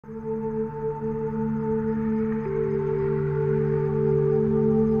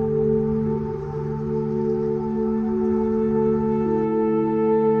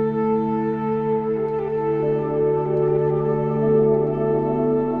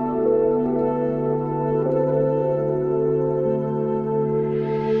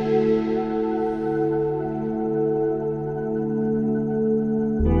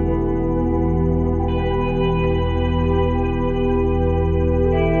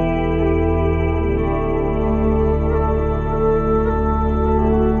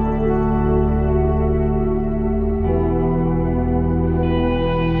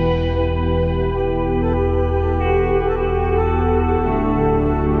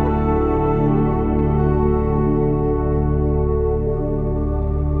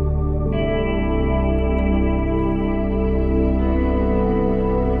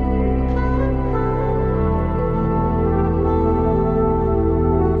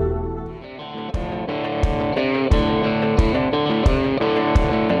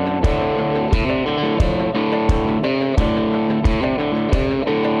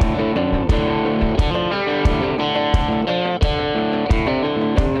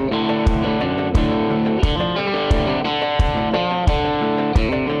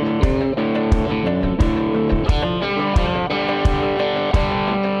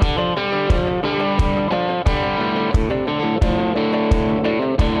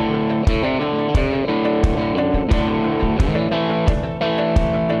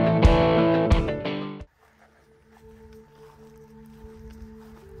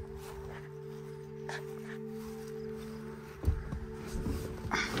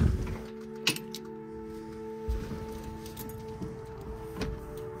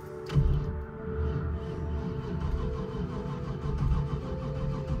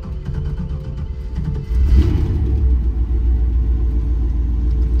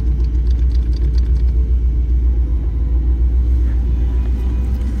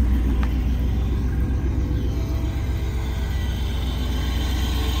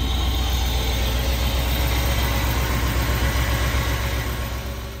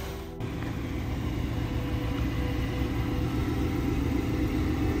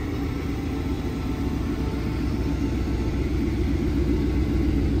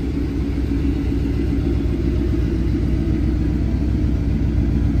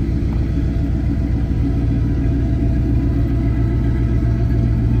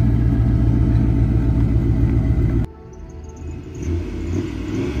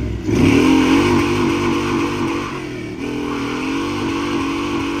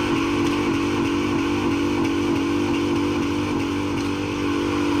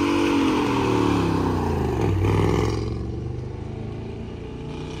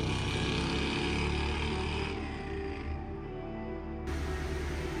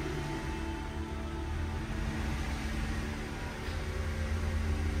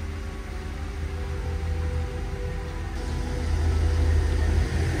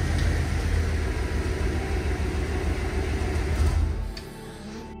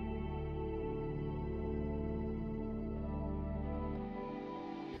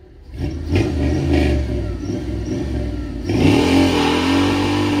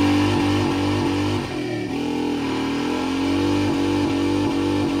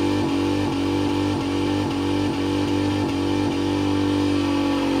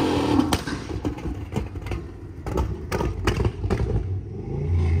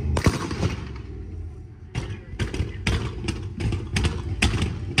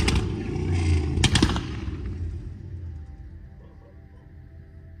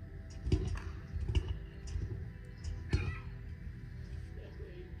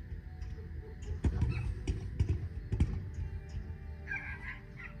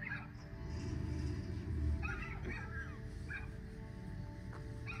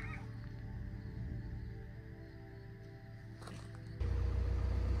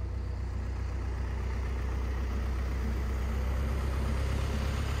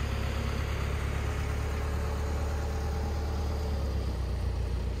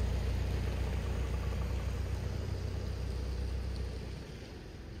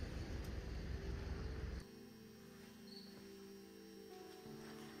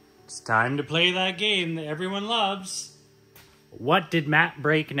It's time to play that game that everyone loves. What did Matt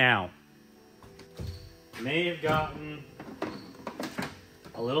break now? May have gotten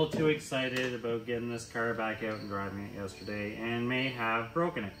a little too excited about getting this car back out and driving it yesterday and may have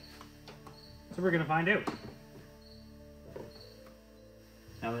broken it. So we're gonna find out.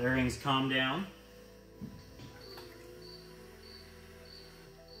 Now that everything's calmed down,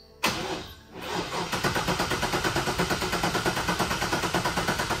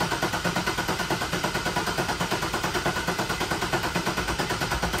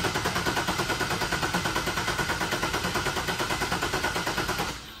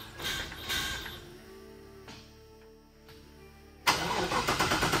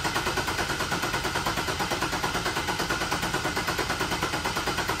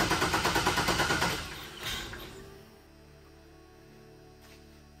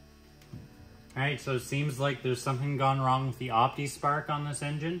 Alright, so it seems like there's something gone wrong with the OptiSpark on this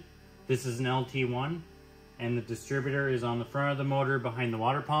engine. This is an LT1, and the distributor is on the front of the motor behind the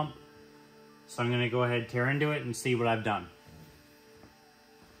water pump. So I'm going to go ahead, tear into it, and see what I've done.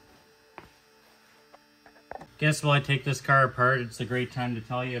 Guess while I take this car apart, it's a great time to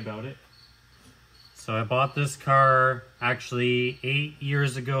tell you about it. So I bought this car actually 8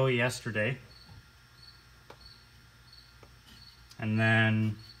 years ago yesterday. And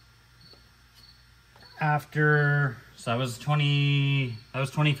then after, so that was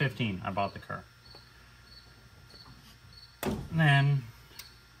 2015 I bought the car. And then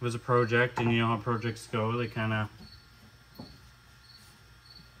it was a project, and you know how projects go, they kind of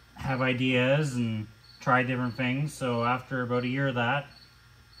have ideas and try different things. So after about a year of that,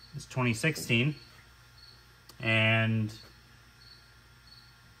 it's 2016, and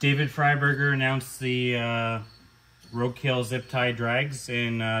David Freiberger announced the roadkill zip tie drags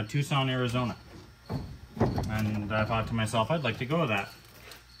in Tucson, Arizona. And I thought to myself, I'd like to go with that.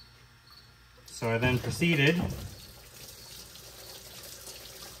 So I then proceeded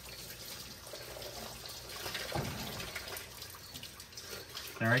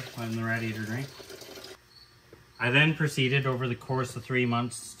sorry, letting the radiator drain. I then proceeded over the course of 3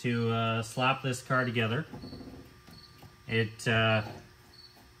 months to slap this car together. It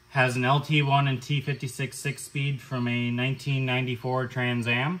has an LT1 and T56 6-speed from a 1994 Trans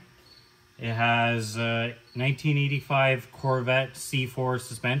Am. It has a 1985 Corvette C4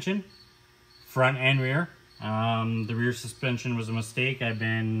 suspension, front and rear. The rear suspension was a mistake. I've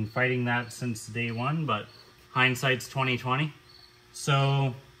been fighting that since day one, but hindsight's 2020.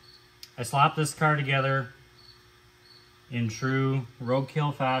 So I slapped this car together in true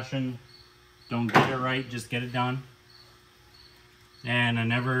roadkill fashion. Don't get it right, just get it done. And I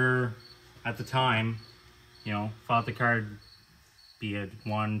never, at the time, you know, thought the car would be a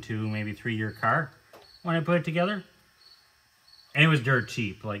 1, 2, maybe 3 year car when I put it together. And it was dirt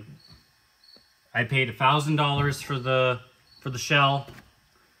cheap. Like, I paid $1,000 for the shell.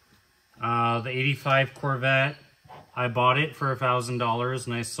 The 85 Corvette, I bought it for $1,000,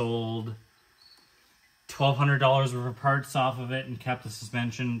 and I sold $1,200 worth of parts off of it and kept the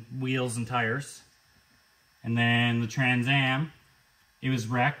suspension, wheels, and tires. And then the Trans Am, it was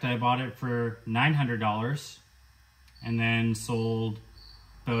wrecked. I bought it for $900 and then sold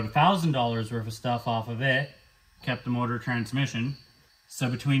about $1,000 worth of stuff off of it, kept the motor, transmission.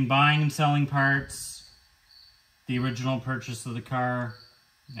 So between buying and selling parts, the original purchase of the car,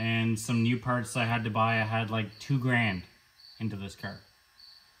 and some new parts I had to buy, I had like $2 grand into this car.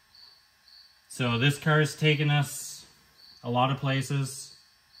 So this car has taken us a lot of places.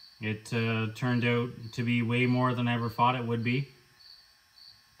 It turned out to be way more than I ever thought it would be.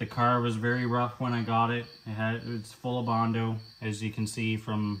 The car was very rough when I got it. It's full of Bondo, as you can see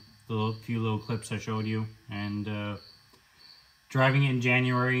from the few little clips I showed you. And driving it in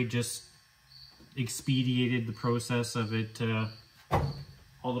January just expedited the process of it,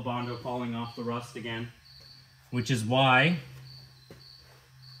 all the Bondo falling off the rust again. Which is why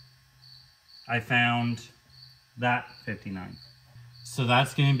I found that 59. So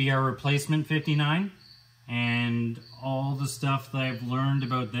that's going to be our replacement 59. And all the stuff that I've learned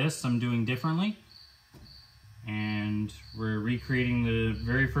about this, I'm doing differently. And we're recreating the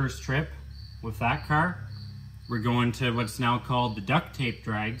very first trip with that car. We're going to what's now called the duct tape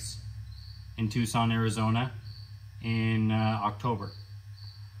drags in Tucson, Arizona in October.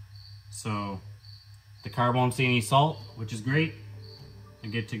 So the car won't see any salt, which is great. I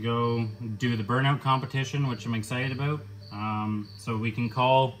get to go do the burnout competition, which I'm excited about. So we can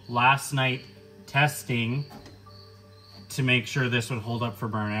call last night testing to make sure this would hold up for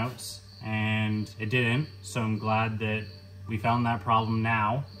burnouts, and it didn't. So I'm glad that we found that problem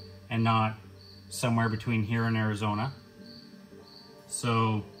now and not somewhere between here and Arizona.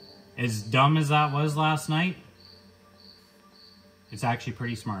 So as dumb as that was last night, it's actually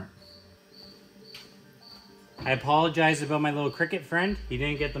pretty smart. I apologize about my little cricket friend. He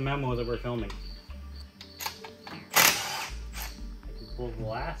didn't get the memo that we're filming. I can pull the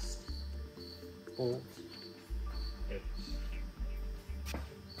last bolt out.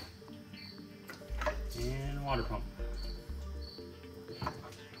 And water pump.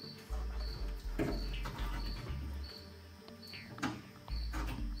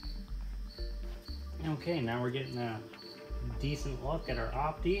 Okay, now we're getting a decent look at our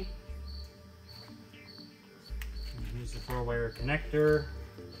Opti. Here's the 4-wire connector.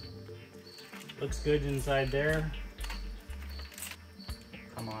 Looks good inside there.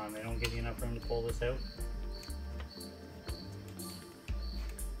 Come on, they don't give you enough room to pull this out.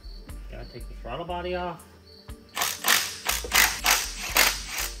 Gotta take the throttle body off.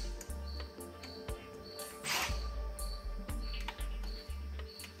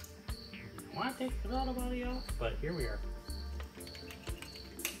 I want to take the throttle body off, but here we are.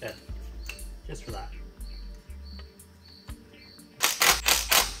 There. Just for that.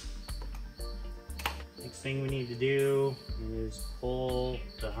 Next thing we need to do is pull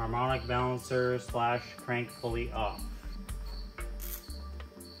the harmonic balancer / crank pulley off.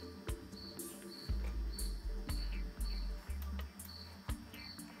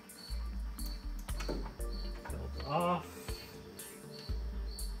 Built off.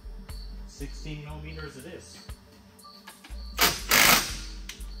 16 millimeters it is.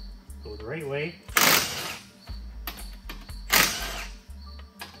 Go the right way.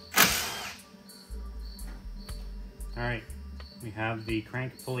 Alright, we have the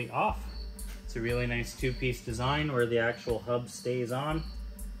crank pulley off. It's a really nice two-piece design where the actual hub stays on,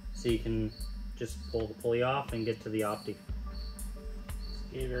 so you can just pull the pulley off and get to the optic.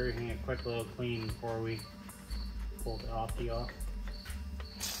 Let's give everything a quick little clean before we pull the optic off.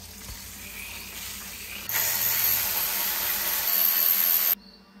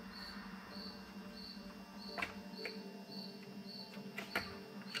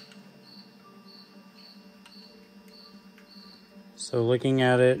 So looking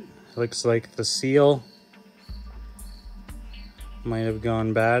at it, looks like the seal might have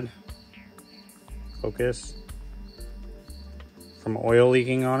gone bad. Focus. From oil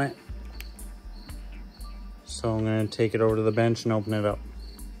leaking on it. So I'm going to take it over to the bench and open it up.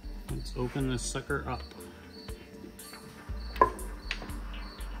 Let's open this sucker up.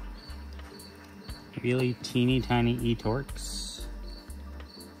 Really teeny tiny E-Torx.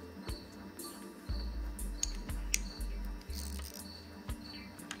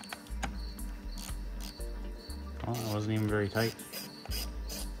 Oh, that wasn't even very tight.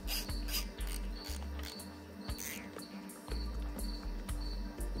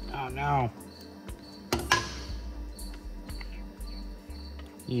 Oh no.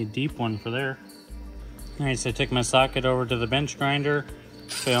 Need a deep one for there. Alright, so I took my socket over to the bench grinder,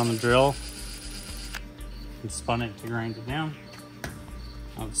 put on the drill, and spun it to grind it down.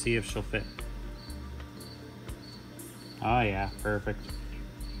 Let's see if she'll fit. Oh yeah, perfect.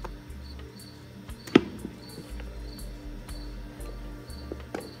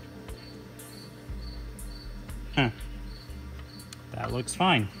 That looks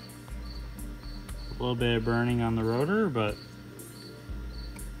fine. A little bit of burning on the rotor, but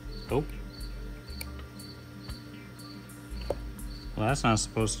oh. Well, that's not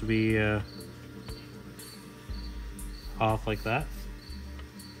supposed to be off like that.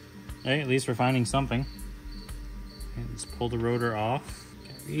 Hey, at least we're finding something. Okay, let's pull the rotor off.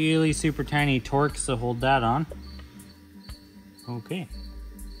 Got really super tiny Torx to hold that on. Okay.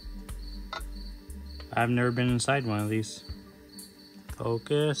 I've never been inside one of these.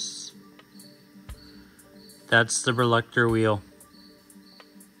 Focus. That's the reluctor wheel.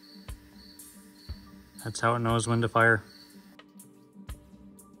 That's how it knows when to fire.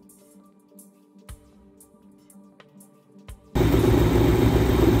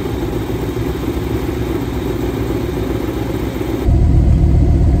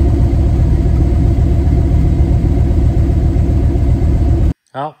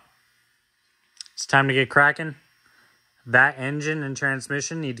 Well, it's time to get cracking. That engine and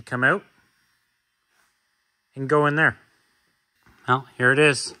transmission need to come out and go in there. Well, here it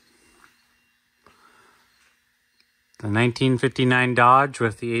is. The 1959 Dodge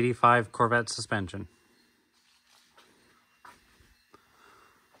with the 85 Corvette suspension.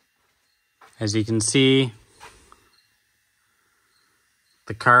 As you can see,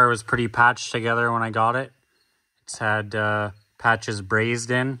 the car was pretty patched together when I got it. It's had patches brazed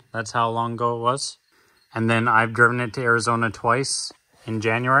in. That's how long ago it was. And then I've driven it to Arizona twice in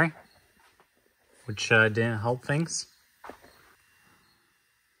January, which didn't help things.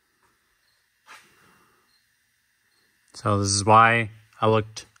 So this is why I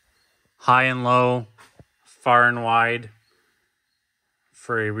looked high and low, far and wide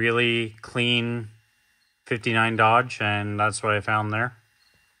for a really clean 59 Dodge, and that's what I found there.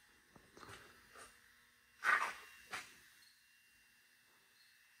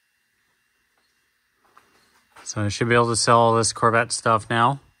 So I should be able to sell all this Corvette stuff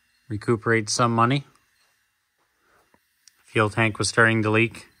now, recuperate some money. Fuel tank was starting to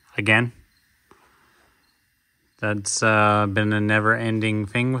leak again. That's been a never-ending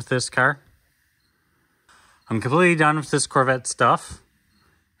thing with this car. I'm completely done with this Corvette stuff,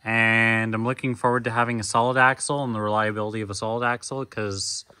 and I'm looking forward to having a solid axle and the reliability of a solid axle,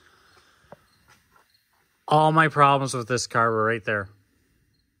 because all my problems with this car were right there.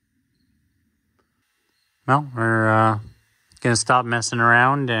 Well, we're gonna stop messing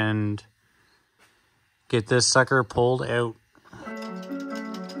around and get this sucker pulled out.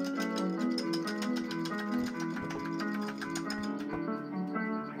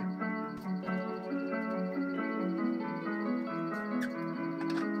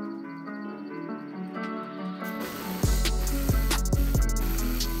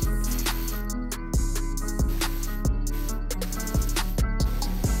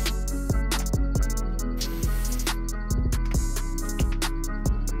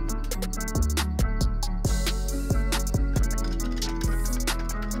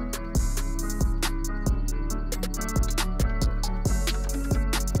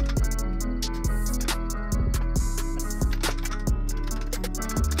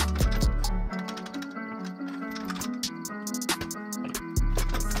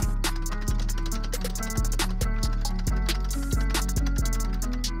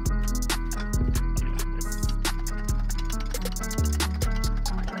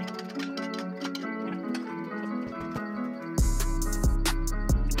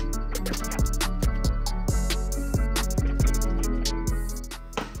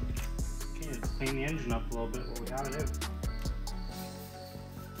 loosen up a little bit while we have it out.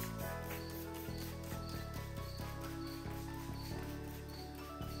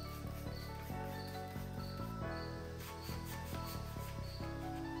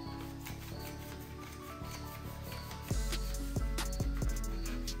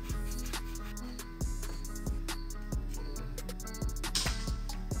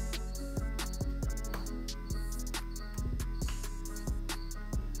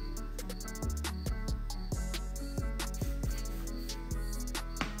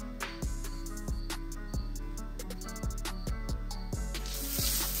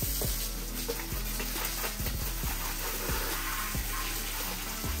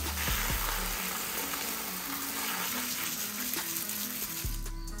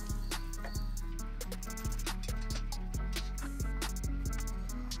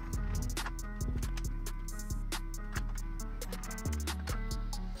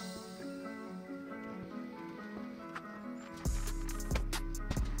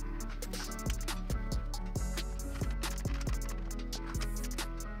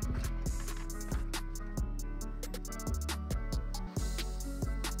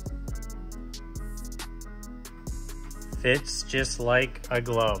 Fits just like a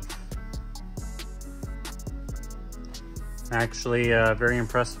glove. Actually, very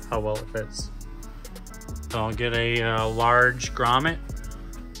impressed with how well it fits. So I'll get a large grommet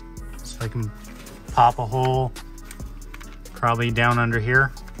so I can pop a hole probably down under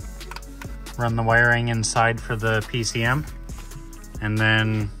here. Run the wiring inside for the PCM. And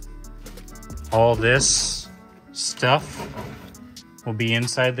then all this stuff will be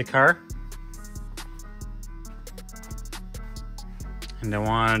inside the car. And I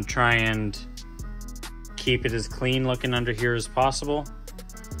want to try and keep it as clean looking under here as possible.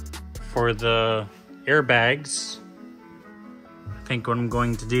 For the airbags, I think what I'm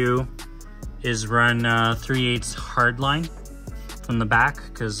going to do is run 3/8 hard line from the back,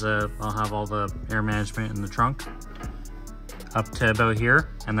 because I'll have all the air management in the trunk up to about here,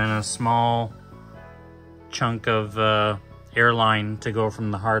 and then a small chunk of air line to go from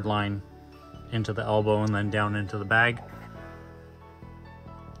the hard line into the elbow and then down into the bag.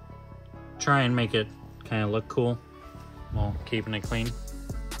 Try and make it kind of look cool while keeping it clean.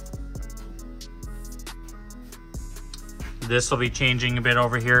 This will be changing a bit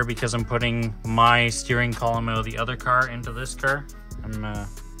over here because I'm putting my steering column out of the other car into this car. I'm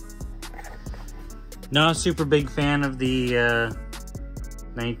not a super big fan of the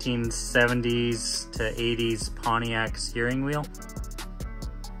 1970s to 80s Pontiac steering wheel.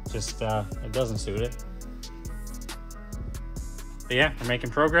 Just, it doesn't suit it. But yeah, we're making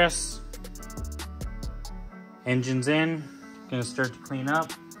progress. Engine's in, gonna start to clean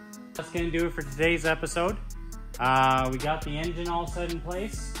up. That's gonna do it for today's episode. We got the engine all set in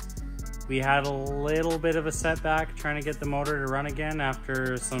place. We had a little bit of a setback trying to get the motor to run again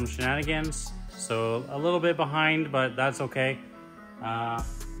after some shenanigans. So a little bit behind, but that's okay. The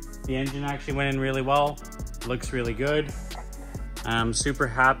engine actually went in really well. Looks really good. I'm super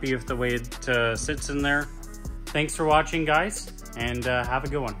happy with the way it sits in there. Thanks for watching, guys, and have a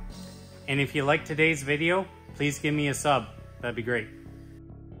good one. And if you liked today's video, please give me a sub. That'd be great.